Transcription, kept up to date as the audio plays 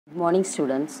Good morning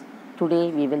students. Today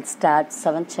we will start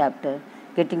 7th chapter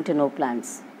Getting to Know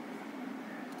Plants.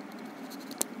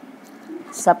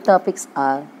 Subtopics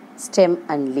are stem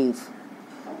and leaf.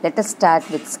 Let us start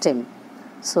with stem.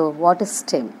 So what is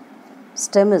stem?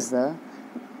 Stem is the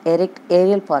erect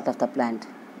aerial part of the plant.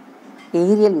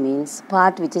 Aerial means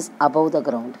part which is above the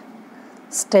ground.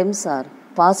 Stems are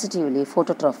positively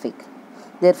phototrophic.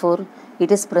 Therefore,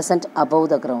 it is present above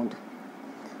the ground.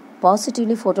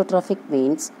 Positively phototrophic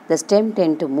means the stem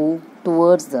tend to move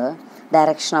towards the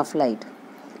direction of light.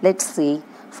 Let's see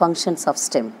functions of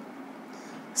stem.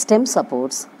 Stem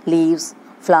supports leaves,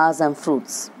 flowers and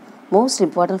fruits. Most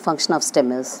important function of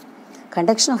stem is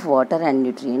conduction of water and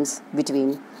nutrients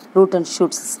between root and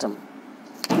shoot system.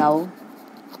 Now,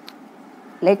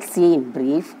 let's see in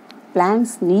brief.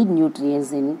 Plants need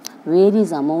nutrients in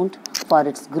various amount for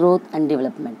its growth and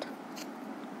development.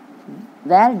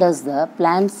 Where does the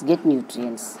plants get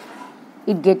nutrients?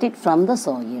 It gets it from the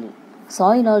soil.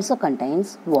 Soil also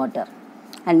contains water,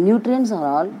 and nutrients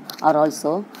are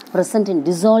also present in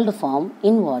dissolved form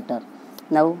in water.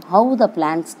 Now, how the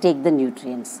plants take the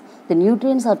nutrients? The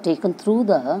nutrients are taken through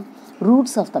the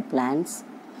roots of the plants.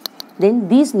 Then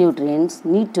these nutrients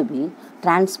need to be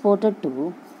transported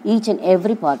to each and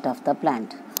every part of the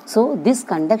plant. So, this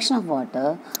conduction of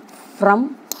water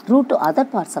from root to other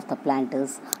parts of the plant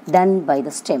is done by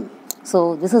the stem.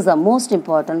 So, this is the most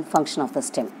important function of the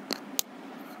stem.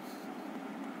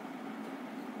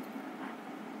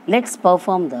 Let's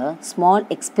perform the small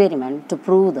experiment to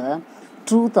prove the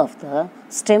truth of the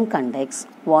stem conducts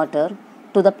water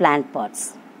to the plant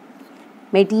parts.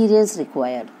 Materials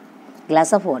required: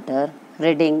 glass of water,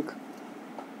 red ink,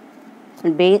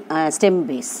 and stem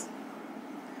base.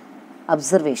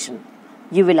 Observation: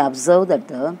 you will observe that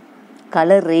the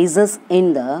color rises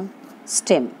in the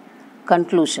stem.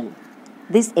 Conclusion: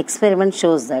 this experiment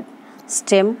shows that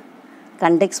stem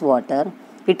conducts water.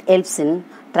 It helps in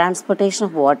transportation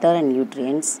of water and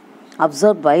nutrients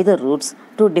absorbed by the roots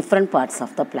to different parts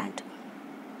of the plant.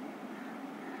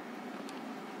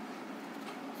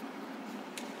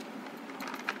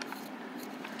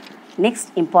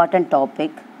 Next important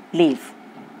topic, leaf.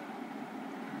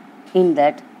 In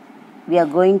that, we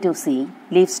are going to see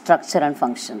leaf structure and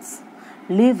functions.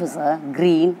 Leaf is a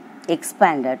green,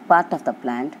 expanded part of the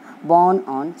plant borne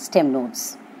on stem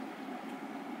nodes.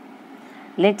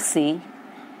 Let's see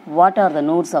what are the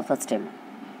nodes of the stem.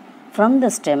 From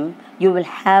the stem, you will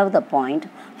have the point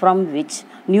from which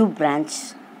new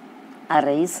branch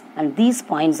arise, and these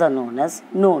points are known as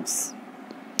nodes.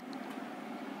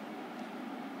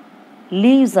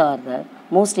 Leaves are the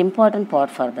most important part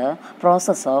for the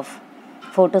process of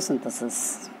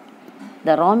photosynthesis.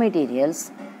 The raw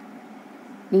materials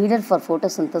needed for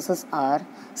photosynthesis are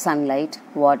sunlight,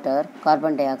 water,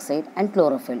 carbon dioxide and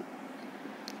chlorophyll.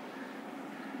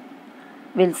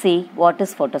 We'll see what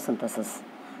is photosynthesis.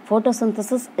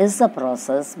 Photosynthesis is a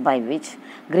process by which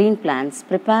green plants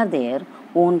prepare their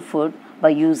own food by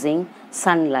using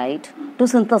sunlight to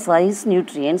synthesize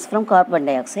nutrients from carbon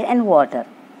dioxide and water.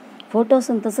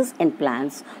 Photosynthesis in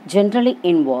plants generally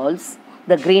involves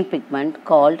the green pigment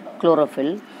called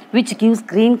chlorophyll, which gives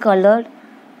green color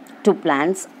to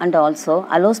plants and also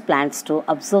allows plants to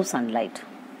absorb sunlight.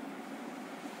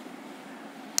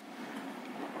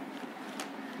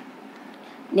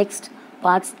 Next,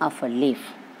 parts of a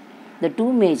leaf. The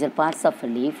two major parts of a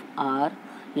leaf are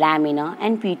lamina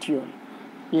and petiole.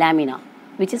 Lamina,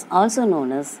 which is also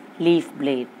known as leaf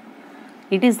blade.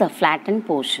 It is the flattened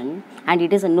portion and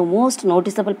it is the most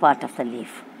noticeable part of the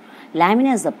leaf.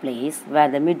 Lamina is the place where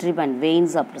the midrib and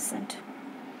veins are present.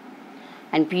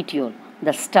 And petiole,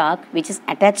 the stalk which is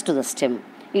attached to the stem.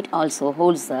 It also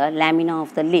holds the lamina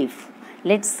of the leaf.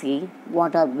 Let's see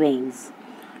what are veins.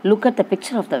 Look at the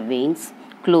picture of the veins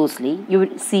closely. You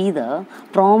will see the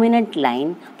prominent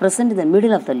line present in the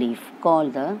middle of the leaf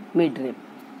called the midrib.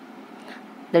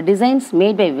 The designs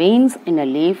made by veins in a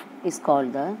leaf is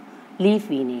called the leaf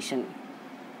venation.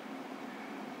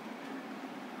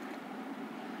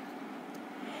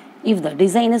 If the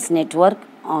design is network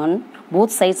on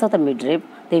both sides of the midrib,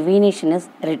 the venation is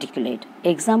reticulate.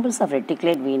 Examples of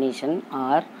reticulate venation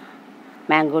are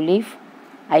mango leaf,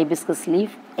 hibiscus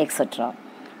leaf, etc.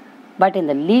 But in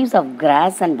the leaves of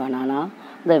grass and banana,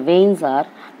 the veins are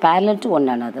parallel to one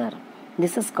another.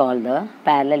 This is called the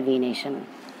parallel venation.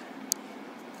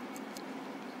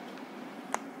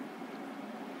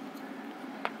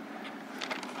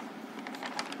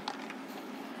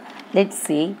 Let's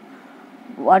see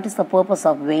what is the purpose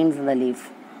of veins in the leaf.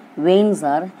 Veins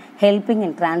are helping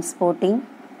in transporting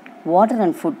water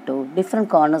and food to different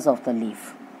corners of the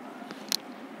leaf.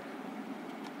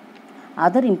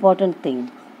 Other important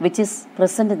thing, which is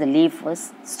present in the leaf is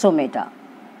stomata.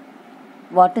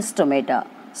 What is stomata?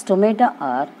 Stomata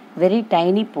are very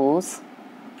tiny pores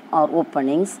or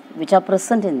openings which are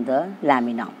present in the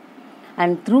lamina.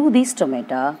 And through these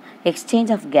stomata, exchange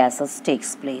of gases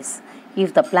takes place.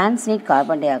 If the plants need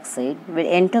carbon dioxide, will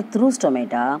enter through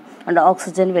stomata and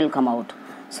oxygen will come out.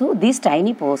 So these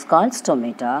tiny pores called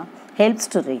stomata helps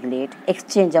to regulate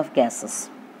exchange of gases.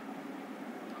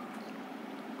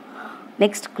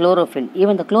 Next, chlorophyll.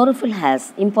 Even the chlorophyll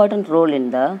has important role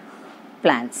in the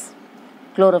plants.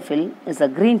 Chlorophyll is a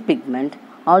green pigment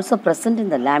also present in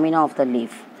the lamina of the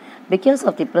leaf. Because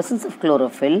of the presence of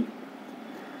chlorophyll,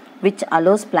 which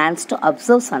allows plants to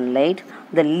absorb sunlight,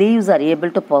 the leaves are able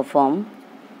to perform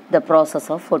the process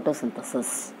of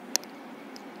photosynthesis.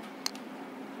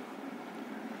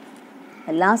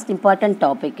 The last important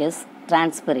topic is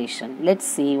transpiration. Let's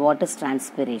see what is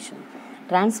transpiration.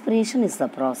 Transpiration is the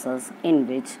process in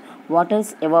which water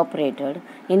is evaporated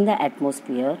in the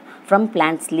atmosphere from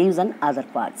plants' leaves and other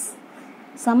parts.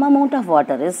 Some amount of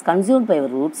water is consumed by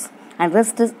roots and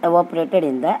rest is evaporated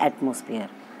in the atmosphere.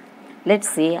 Let's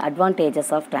see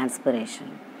advantages of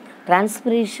transpiration.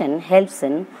 Transpiration helps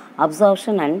in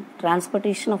absorption and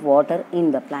transportation of water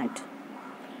in the plant.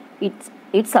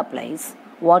 It supplies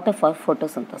water for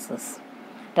photosynthesis.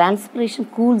 Transpiration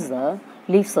cools the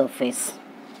leaf surface.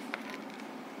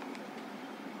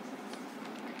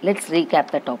 Let's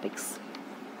recap the topics.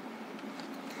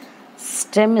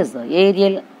 Stem is the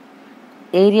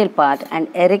aerial part and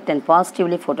erect and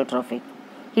positively phototrophic.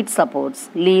 It supports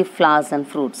leaf, flowers and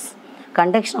fruits.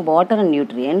 Conduction of water and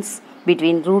nutrients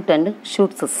between root and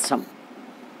shoot system.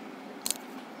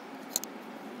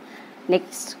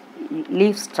 Next,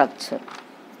 leaf structure.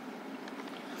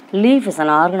 Leaf is an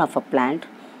organ of a plant.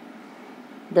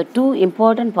 The two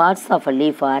important parts of a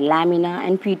leaf are lamina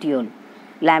and petiole.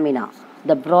 Lamina,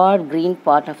 the broad green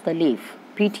part of the leaf.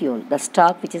 Petiole, the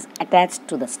stalk which is attached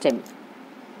to the stem.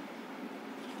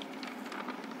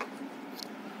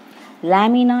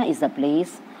 Lamina is the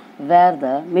place where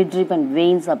the midrib and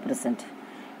veins are present.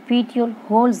 Petiole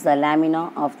holds the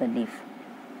lamina of the leaf.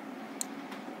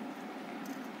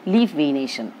 Leaf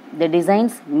venation. The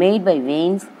designs made by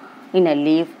veins in a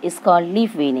leaf is called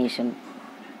leaf venation.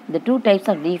 The two types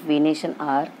of leaf venation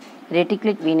are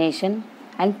reticulate venation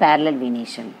and parallel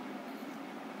venation.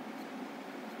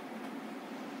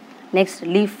 Next,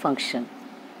 leaf function.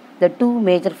 The two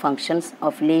major functions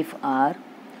of leaf are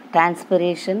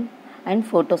transpiration and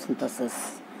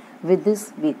photosynthesis. With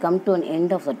this, we come to an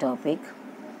end of the topic.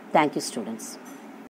 Thank you, students.